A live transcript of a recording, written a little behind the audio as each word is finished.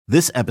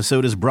This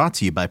episode is brought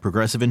to you by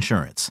Progressive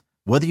Insurance.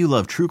 Whether you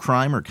love true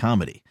crime or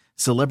comedy,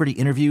 celebrity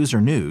interviews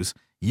or news,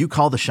 you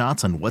call the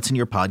shots on what's in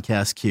your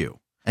podcast queue.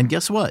 And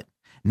guess what?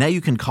 Now you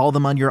can call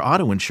them on your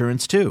auto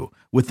insurance too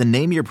with the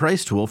Name Your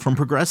Price tool from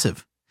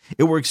Progressive.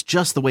 It works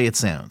just the way it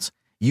sounds.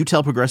 You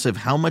tell Progressive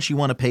how much you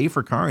want to pay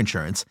for car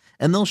insurance,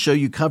 and they'll show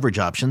you coverage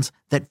options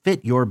that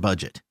fit your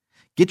budget.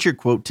 Get your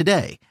quote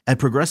today at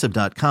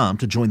Progressive.com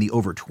to join the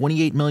over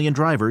 28 million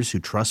drivers who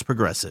trust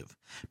Progressive.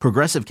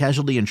 Progressive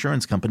Casualty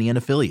Insurance Company and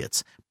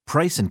Affiliates.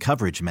 Price and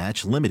coverage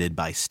match limited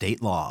by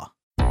state law.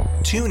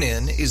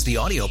 TuneIn is the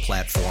audio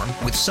platform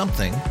with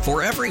something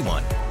for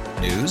everyone.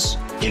 News.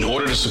 In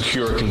order to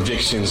secure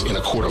convictions in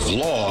a court of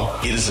law,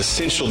 it is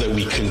essential that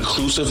we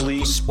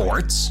conclusively.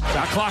 Sports.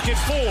 Shot clock at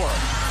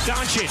 4.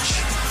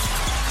 Doncic.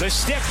 The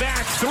step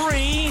back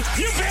 3.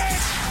 You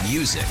bet.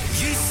 Music.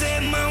 You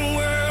set my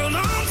world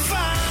on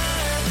fire.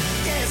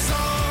 Yes,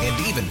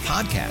 and even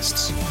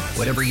podcasts.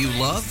 Whatever you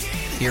love,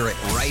 hear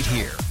it right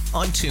here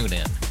on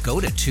TuneIn. Go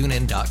to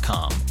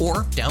TuneIn.com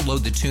or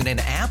download the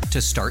TuneIn app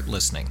to start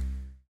listening.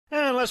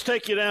 And let's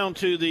take you down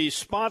to the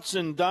Spots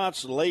and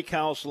Dots Lake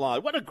House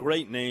Lodge. What a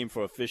great name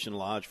for a fishing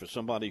lodge for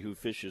somebody who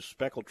fishes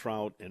speckled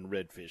trout and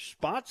redfish.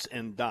 Spots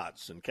and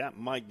Dots. And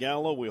Captain Mike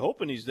Gallo, we're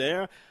hoping he's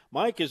there.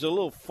 Mike, is it a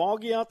little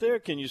foggy out there?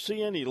 Can you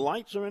see any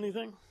lights or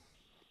anything?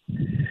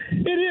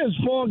 It is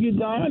foggy,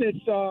 Don.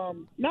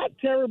 It's not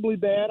terribly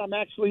bad. I'm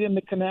actually in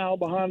the canal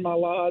behind my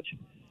lodge,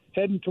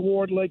 heading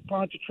toward Lake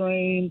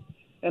Pontchartrain,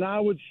 and I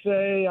would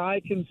say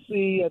I can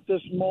see at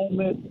this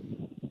moment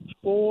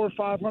 400 or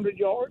 500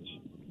 yards.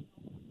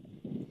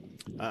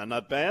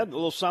 Not bad. A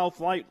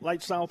little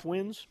light south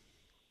winds.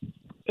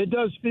 It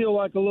does feel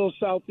like a little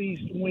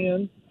southeast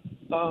wind,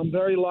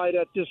 very light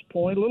at this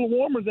point. A little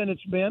warmer than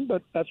it's been,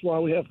 but that's why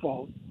we have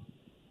fog.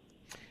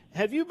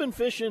 Have you been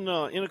fishing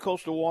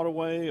Intercoastal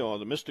Waterway or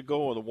the Mystico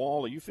or the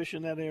Wall? Are you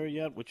fishing that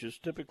area yet, which is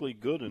typically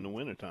good in the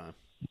wintertime?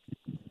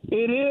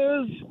 It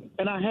is,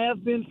 and I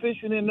have been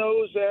fishing in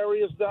those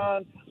areas,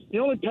 Don. The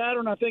only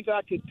pattern I think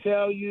I could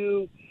tell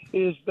you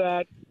is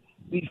that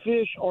the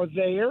fish are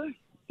there.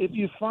 If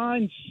you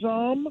find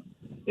some,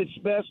 it's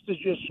best to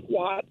just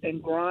squat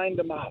and grind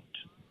them out.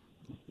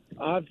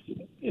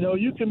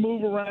 You can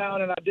move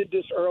around, and I did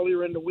this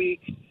earlier in the week.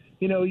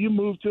 You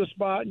move to a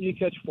spot and you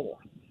catch 4.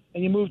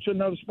 And you move to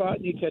another spot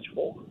and you catch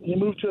 4. And you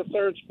move to a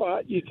third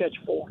spot, you catch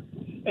 4.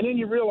 And then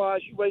you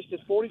realize you wasted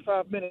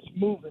 45 minutes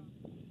moving.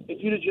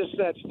 If you'd have just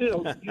sat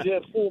still, you'd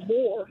have 4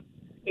 more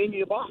in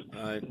your box.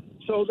 Right.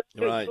 So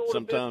right.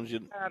 Sometimes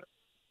you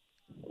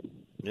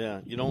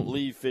don't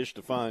leave fish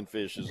to find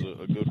fish is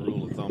a good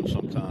rule of thumb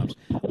sometimes.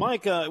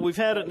 Mike, we've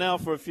had it now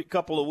for a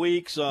couple of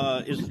weeks.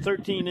 Is the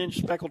 13-inch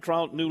speckled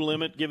trout new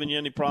limit giving you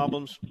any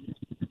problems?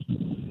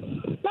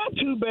 Not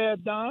too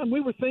bad, Don.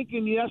 We were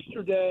thinking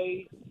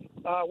yesterday –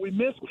 we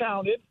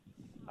miscounted.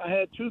 I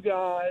had 2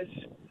 guys,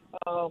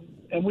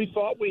 and we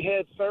thought we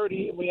had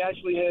 30, and we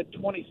actually had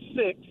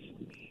 26.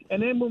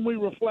 And then when we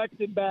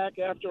reflected back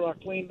after I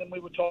cleaned them, we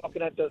were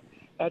talking at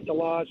the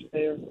lodge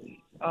there.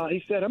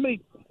 He said, "How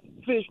many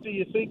fish do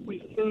you think we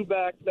threw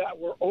back that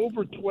were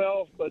over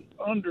 12 but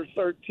under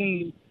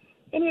 13?"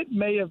 And it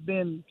may have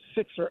been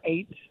 6 or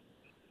 8.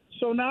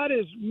 So not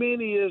as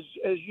many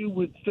as you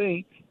would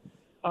think.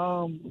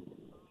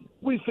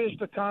 We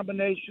fished a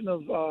combination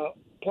of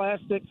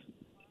plastics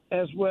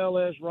as well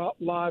as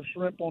live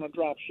shrimp on a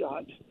drop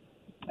shot.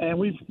 And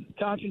we've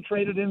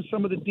concentrated in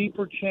some of the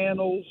deeper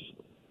channels.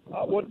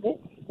 What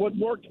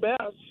worked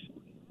best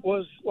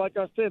was, like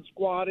I said,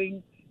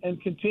 squatting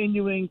and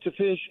continuing to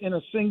fish in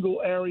a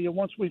single area.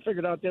 Once we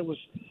figured out there was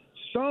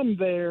some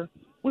there,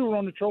 we were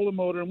on the trolling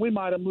motor, and we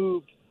might have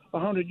moved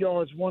 100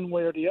 yards one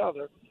way or the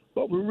other.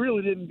 But we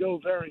really didn't go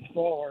very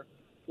far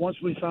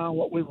once we found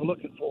what we were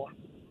looking for.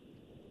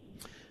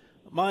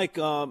 Mike,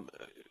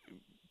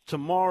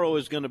 tomorrow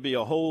is going to be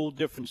a whole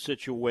different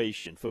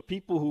situation. For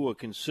people who are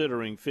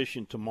considering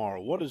fishing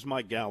tomorrow, what is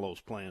Mike Gallo's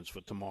plans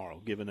for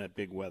tomorrow, given that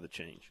big weather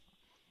change?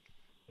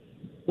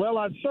 Well,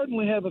 I'd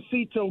certainly have a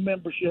CETO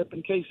membership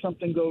in case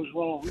something goes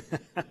wrong.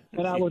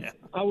 And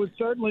I would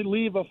certainly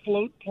leave a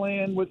float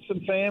plan with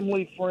some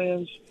family,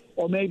 friends,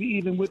 or maybe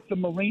even with the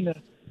marina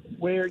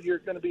where you're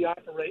going to be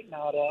operating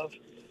out of.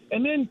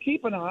 And then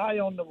keep an eye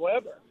on the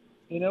weather.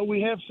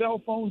 We have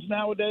cell phones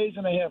nowadays,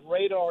 and they have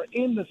radar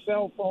in the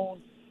cell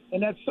phone.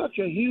 And that's such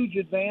a huge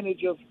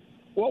advantage of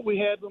what we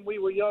had when we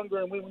were younger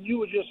and when you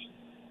were just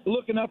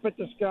looking up at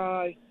the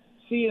sky,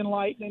 seeing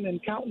lightning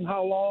and counting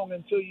how long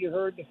until you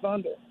heard the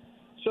thunder.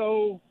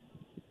 So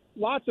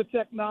lots of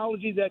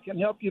technology that can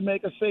help you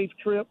make a safe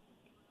trip.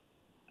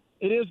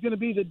 It is going to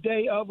be the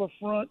day of a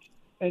front,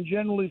 and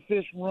generally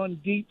fish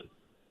run deep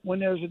when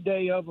there's a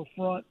day of a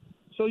front.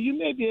 So you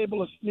may be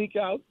able to sneak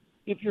out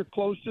if you're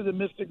close to the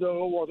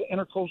Mystico or the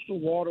Intercoastal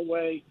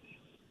Waterway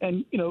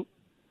and,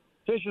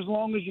 fish as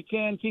long as you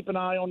can, keep an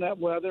eye on that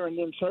weather, and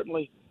then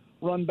certainly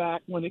run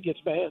back when it gets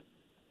bad.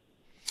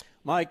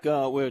 Mike,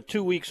 we're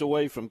 2 weeks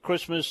away from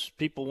Christmas.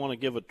 People want to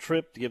give a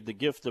trip, to give the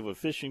gift of a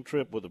fishing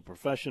trip with a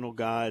professional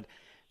guide.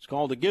 It's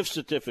called a gift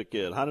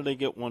certificate. How do they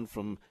get one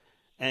from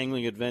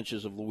Angling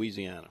Adventures of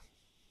Louisiana?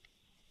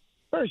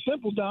 Very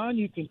simple, Don.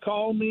 You can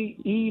call me,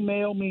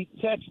 email me,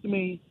 text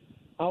me.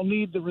 I'll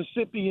need the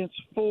recipient's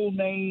full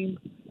name,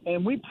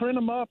 and we print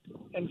them up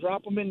and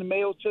drop them in the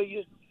mail to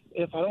you.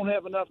 If I don't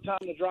have enough time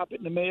to drop it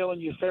in the mail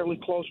and you're fairly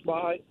close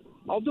by,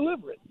 I'll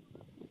deliver it.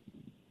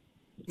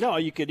 No,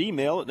 you could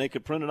email it and they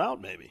could print it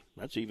out maybe.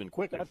 That's even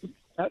quicker.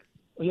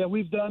 Yeah,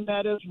 we've done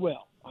that as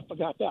well. I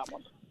forgot that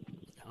one.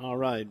 All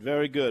right,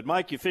 very good.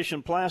 Mike, you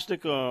fishing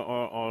plastic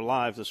or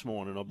live this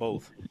morning, or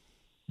both?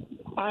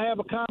 I have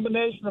a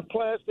combination of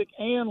plastic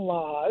and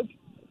live.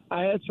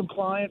 I had some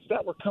clients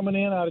that were coming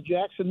in out of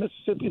Jackson,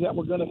 Mississippi that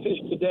were going to fish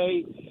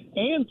today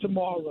and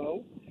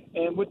tomorrow.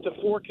 And with the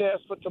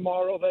forecast for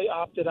tomorrow, they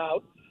opted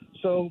out.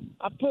 So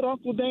I put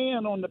Uncle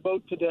Dan on the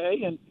boat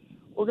today, and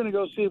we're going to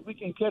go see if we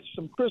can catch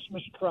some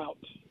Christmas trout.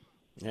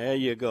 There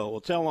you go. Well,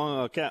 tell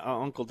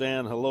Uncle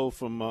Dan hello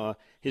from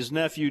his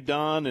nephew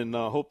Don, and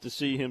hope to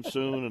see him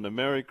soon, and a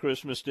Merry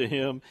Christmas to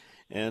him.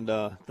 And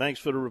thanks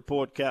for the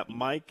report, Captain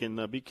Mike,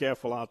 and be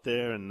careful out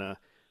there, and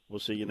we'll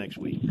see you next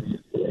week.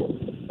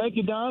 Thank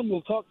you, Don.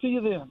 We'll talk to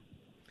you then.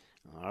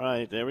 All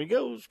right, there he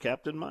goes,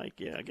 Captain Mike.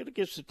 Yeah, I get a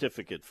gift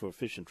certificate for a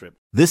fishing trip.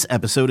 This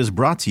episode is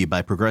brought to you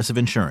by Progressive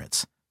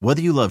Insurance.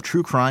 Whether you love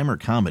true crime or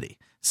comedy,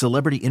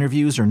 celebrity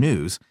interviews or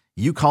news,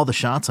 you call the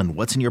shots on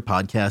what's in your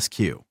podcast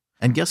queue.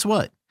 And guess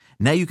what?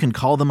 Now you can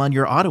call them on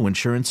your auto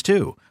insurance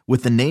too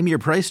with the Name Your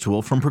Price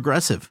tool from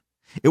Progressive.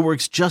 It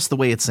works just the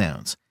way it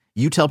sounds.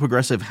 You tell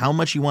Progressive how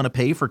much you want to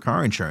pay for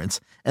car insurance,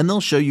 and they'll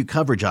show you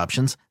coverage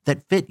options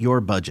that fit your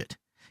budget.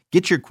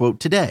 Get your quote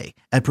today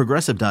at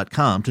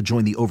Progressive.com to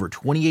join the over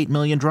 28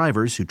 million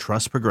drivers who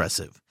trust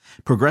Progressive.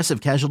 Progressive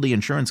Casualty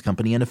Insurance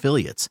Company and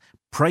Affiliates.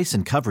 Price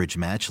and coverage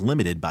match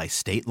limited by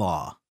state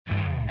law.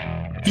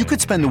 You could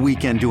spend the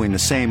weekend doing the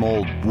same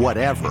old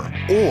whatever,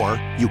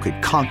 or you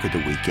could conquer the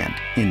weekend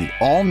in the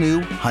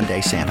all-new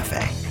Hyundai Santa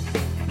Fe.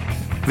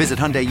 Visit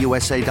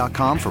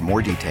HyundaiUSA.com for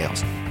more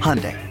details.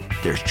 Hyundai,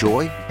 there's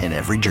joy in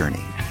every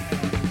journey.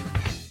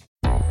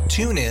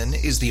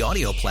 TuneIn is the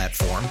audio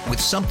platform with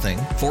something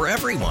for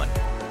everyone.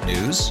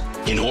 News.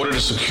 In order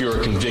to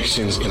secure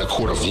convictions in a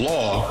court of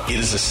law, it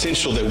is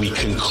essential that we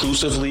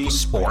conclusively.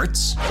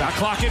 Sports. Shot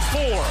clock at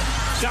 4.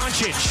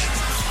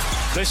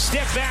 Doncic. The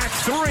step back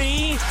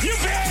 3. You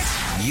bet.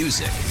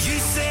 Music. You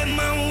set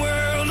my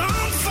world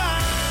on fire.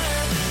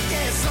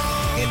 Yes,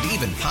 and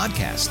even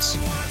podcasts.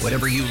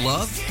 Whatever you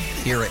love,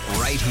 hear it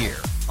right here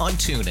on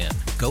TuneIn.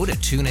 Go to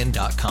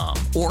TuneIn.com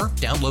or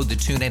download the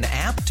TuneIn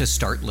app to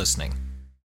start listening.